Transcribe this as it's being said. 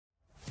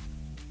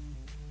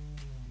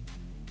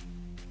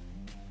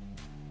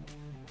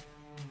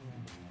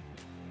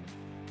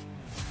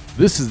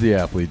This is the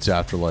Athletes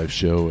Afterlife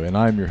Show, and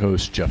I'm your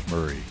host, Jeff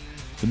Murray.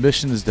 The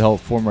mission is to help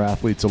former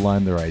athletes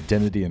align their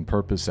identity and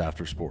purpose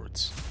after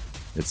sports.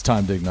 It's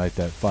time to ignite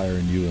that fire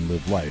in you and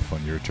live life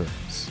on your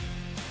terms.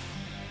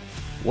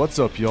 What's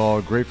up,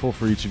 y'all? Grateful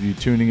for each of you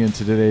tuning in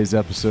to today's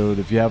episode.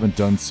 If you haven't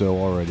done so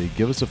already,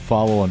 give us a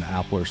follow on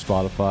Apple or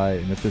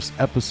Spotify, and if this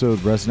episode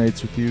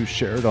resonates with you,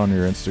 share it on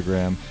your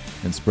Instagram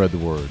and spread the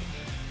word.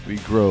 We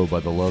grow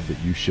by the love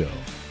that you show.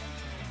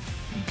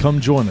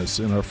 Come join us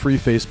in our free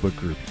Facebook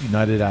group,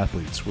 United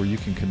Athletes, where you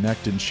can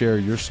connect and share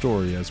your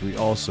story as we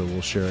also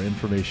will share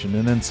information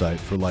and insight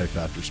for life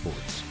after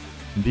sports.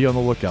 And be on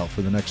the lookout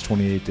for the next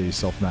 28-day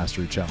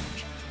self-mastery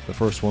challenge. The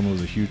first one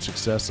was a huge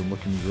success and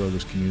looking to grow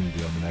this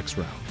community on the next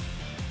round.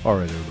 All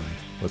right, everybody,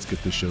 let's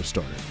get this show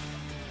started.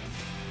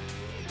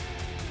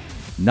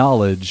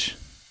 Knowledge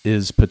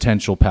is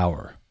potential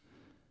power.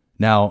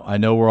 Now, I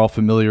know we're all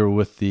familiar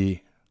with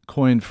the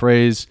coined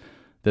phrase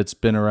that's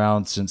been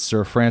around since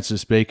Sir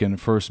Francis Bacon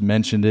first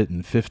mentioned it in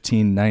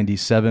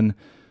 1597,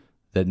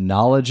 that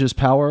knowledge is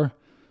power,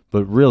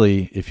 but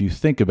really, if you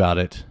think about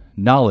it,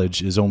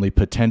 knowledge is only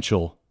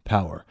potential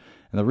power.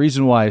 And the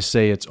reason why I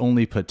say it's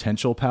only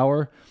potential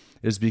power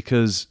is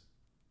because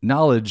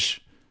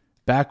knowledge,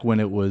 back when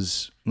it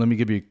was, let me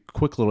give you a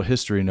quick little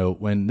history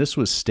note, when this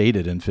was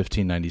stated in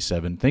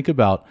 1597, think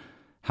about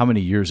how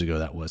many years ago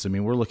that was. I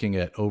mean, we're looking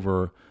at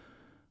over,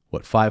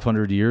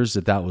 500 years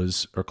that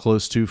was, or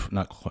close to,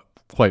 not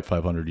quite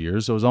 500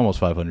 years, it was almost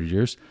 500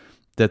 years,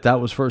 that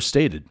was first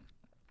stated.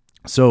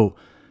 So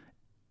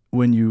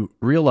when you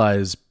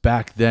realize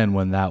back then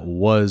when that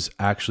was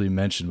actually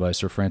mentioned by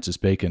Sir Francis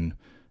Bacon,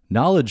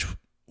 knowledge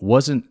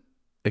wasn't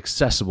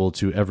accessible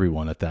to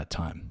everyone at that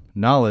time.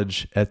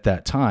 Knowledge at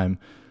that time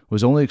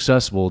was only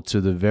accessible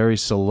to the very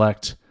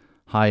select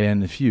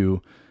high-end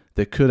few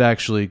that could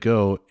actually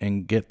go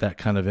and get that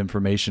kind of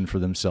information for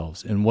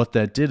themselves. And what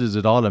that did is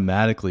it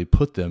automatically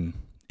put them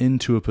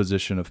into a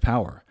position of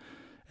power.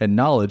 And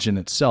knowledge in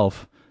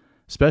itself,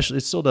 especially,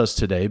 it still does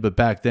today, but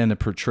back then it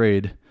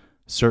portrayed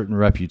certain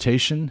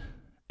reputation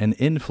and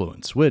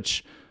influence,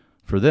 which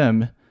for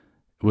them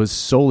was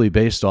solely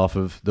based off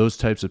of those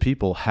types of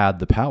people had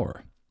the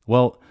power.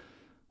 Well,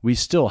 we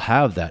still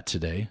have that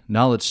today.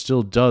 Knowledge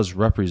still does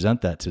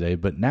represent that today,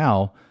 but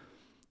now,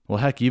 well,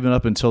 heck, even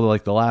up until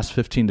like the last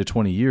 15 to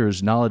 20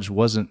 years, knowledge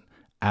wasn't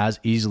as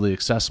easily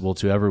accessible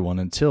to everyone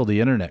until the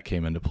internet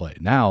came into play.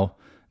 Now,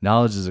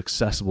 knowledge is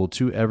accessible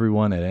to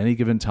everyone at any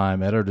given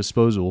time at our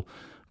disposal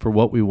for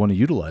what we want to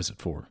utilize it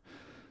for.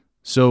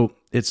 So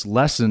it's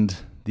lessened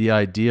the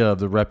idea of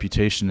the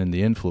reputation and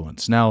the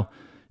influence. Now,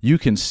 you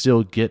can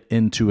still get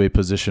into a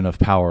position of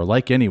power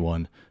like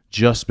anyone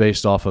just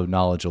based off of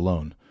knowledge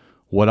alone.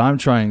 What I'm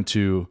trying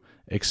to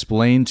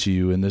explain to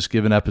you in this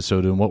given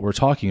episode and what we're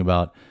talking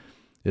about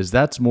is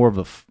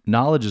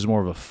knowledge is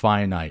more of a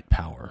finite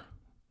power.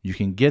 You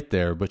can get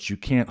there, but you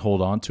can't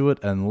hold on to it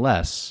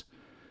unless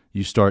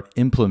you start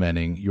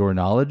implementing your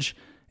knowledge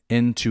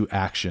into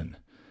action.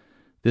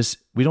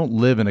 We don't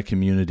live in a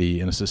community,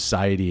 in a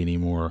society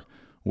anymore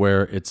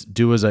where it's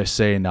do as I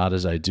say, not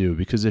as I do.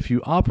 Because if you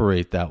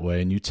operate that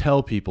way and you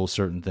tell people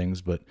certain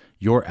things, but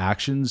your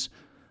actions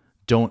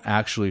don't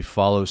actually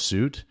follow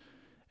suit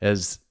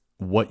as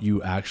what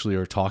you actually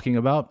are talking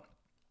about,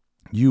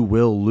 you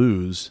will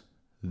lose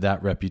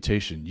that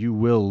reputation. You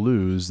will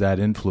lose that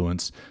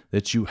influence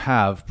that you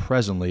have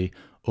presently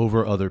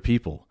over other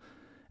people.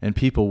 And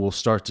people will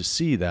start to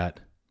see that,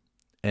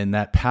 and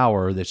that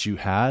power that you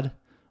had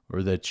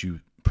or that you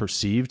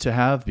perceived to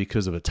have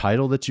because of a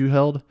title that you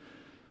held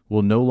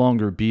will no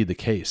longer be the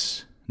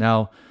case.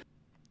 Now,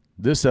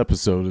 this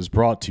episode is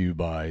brought to you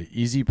by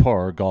Easy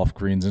Par Golf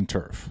Greens and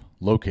Turf,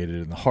 located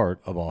in the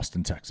heart of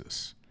Austin,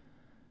 Texas.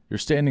 You're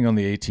standing on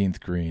the 18th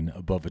green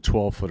above a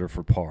 12-footer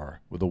for par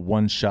with a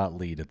one-shot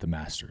lead at the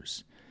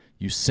Masters.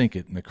 You sink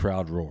it and the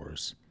crowd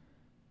roars.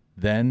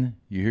 Then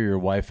you hear your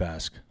wife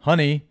ask,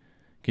 "Honey,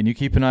 can you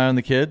keep an eye on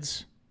the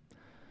kids?"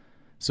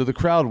 So the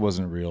crowd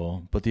wasn't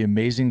real, but the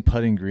amazing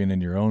putting green in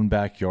your own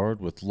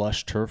backyard with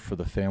lush turf for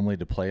the family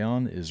to play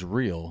on is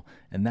real,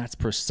 and that's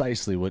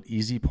precisely what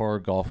Easy Par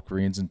Golf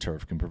Greens and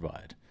Turf can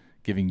provide,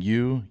 giving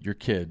you, your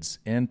kids,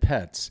 and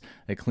pets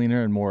a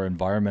cleaner and more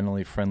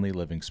environmentally friendly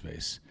living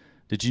space.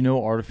 Did you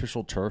know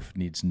artificial turf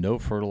needs no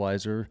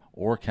fertilizer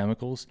or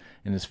chemicals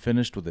and is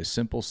finished with a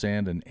simple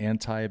sand and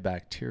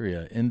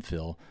antibacteria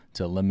infill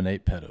to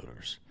eliminate pet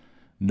odors?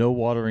 No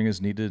watering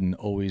is needed and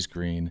always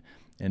green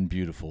and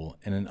beautiful,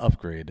 and an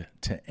upgrade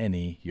to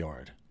any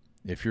yard.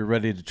 If you're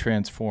ready to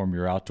transform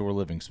your outdoor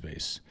living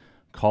space,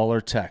 call or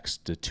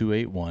text to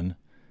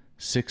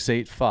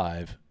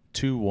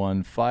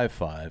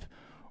 281-685-2155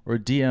 or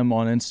DM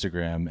on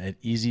Instagram at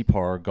Easy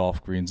Par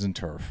Golf Greens and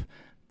Turf.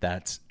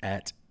 That's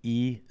at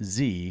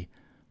EZ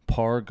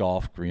Par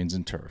Golf Greens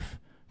and Turf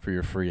for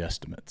your free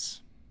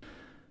estimates.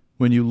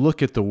 When you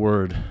look at the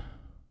word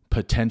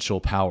potential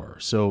power,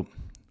 so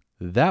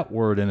that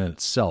word in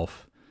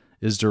itself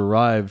is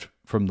derived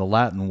from the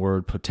Latin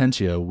word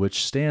potentia,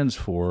 which stands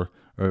for,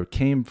 or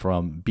came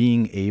from,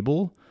 being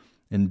able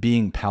and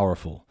being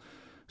powerful.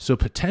 So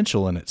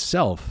potential in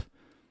itself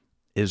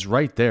is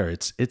right there.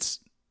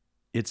 It's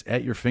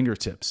at your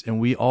fingertips, and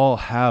we all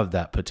have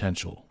that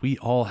potential. We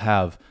all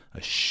have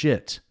a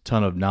shit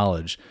ton of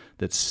knowledge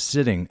that's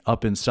sitting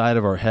up inside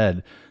of our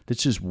head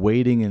that's just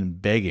waiting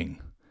and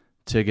begging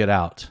to get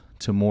out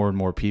to more and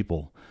more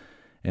people.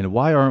 And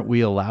why aren't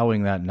we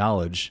allowing that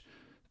knowledge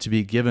to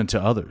be given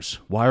to others?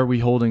 Why are we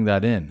holding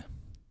that in?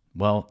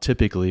 Well,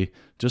 typically,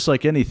 just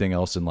like anything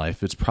else in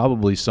life, it's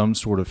probably some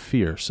sort of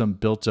fear, some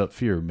built up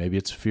fear. Maybe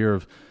it's a fear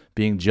of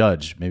being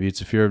judged. Maybe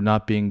it's a fear of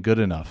not being good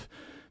enough.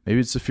 Maybe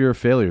it's the fear of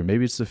failure.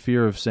 Maybe it's the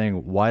fear of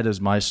saying, why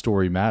does my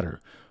story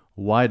matter?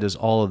 Why does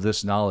all of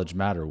this knowledge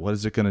matter? What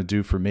is it going to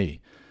do for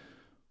me?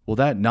 Well,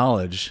 that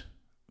knowledge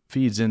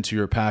feeds into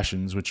your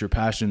passions, which your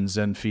passions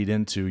then feed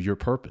into your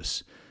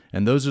purpose.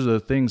 And those are the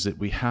things that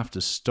we have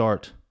to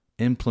start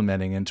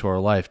implementing into our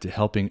life to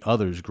helping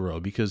others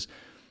grow, because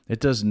it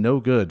does no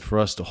good for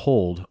us to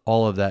hold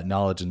all of that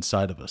knowledge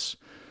inside of us.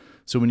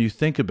 So when you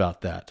think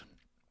about that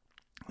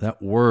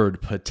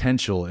word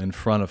potential in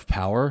front of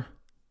power,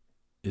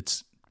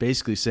 it's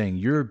basically saying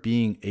you're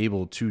being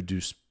able to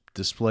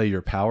display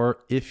your power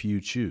if you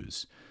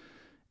choose.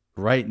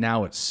 Right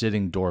now it's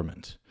sitting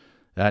dormant.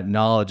 That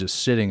knowledge is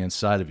sitting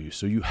inside of you.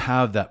 So you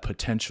have that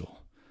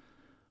potential.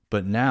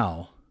 But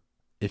now,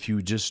 if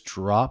you just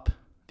drop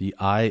the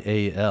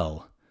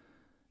IAL,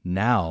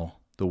 now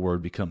the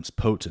word becomes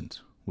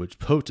potent, which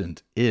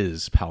potent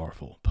is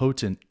powerful.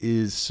 Potent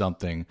is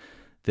something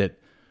that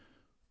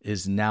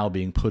is now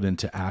being put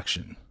into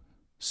action.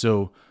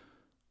 So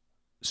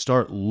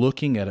start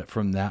looking at it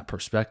from that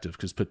perspective,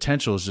 because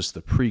potential is just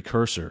the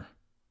precursor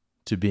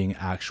to being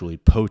actually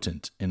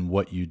potent in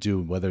what you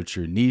do, whether it's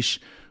your niche,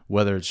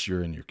 whether it's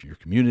in your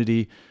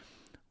community,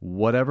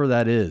 whatever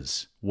that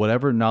is,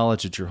 whatever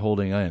knowledge that you're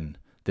holding in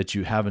that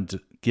you haven't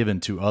given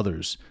to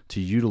others to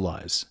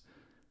utilize,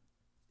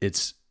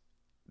 it's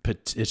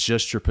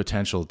just your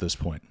potential at this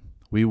point.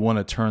 We want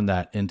to turn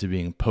that into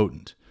being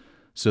potent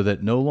so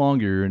that no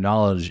longer your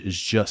knowledge is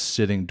just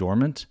sitting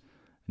dormant.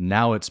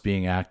 Now it's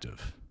being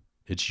active.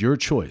 It's your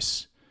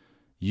choice.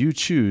 You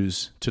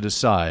choose to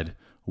decide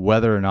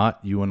whether or not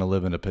you want to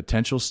live in a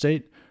potential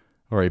state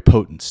or a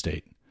potent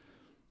state.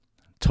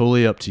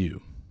 Totally up to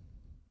you.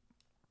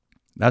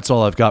 That's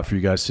all I've got for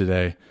you guys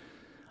today.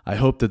 I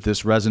hope that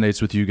this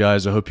resonates with you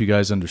guys. I hope you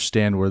guys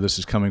understand where this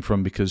is coming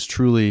from, because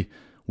truly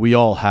we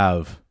all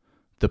have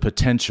the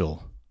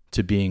potential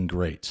to being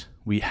great.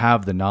 We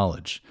have the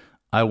knowledge.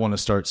 I want to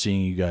start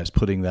seeing you guys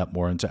putting that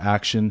more into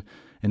action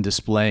and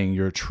displaying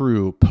your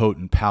true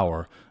potent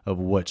power of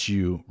what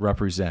you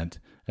represent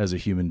as a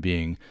human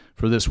being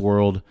for this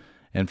world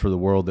and for the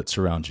world that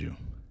surrounds you.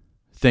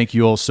 Thank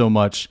you all so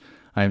much.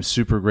 I am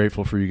super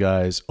grateful for you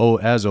guys,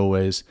 as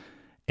always.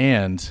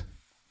 And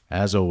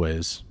as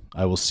always,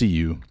 I will see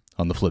you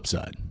on the flip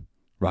side.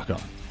 Rock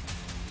on.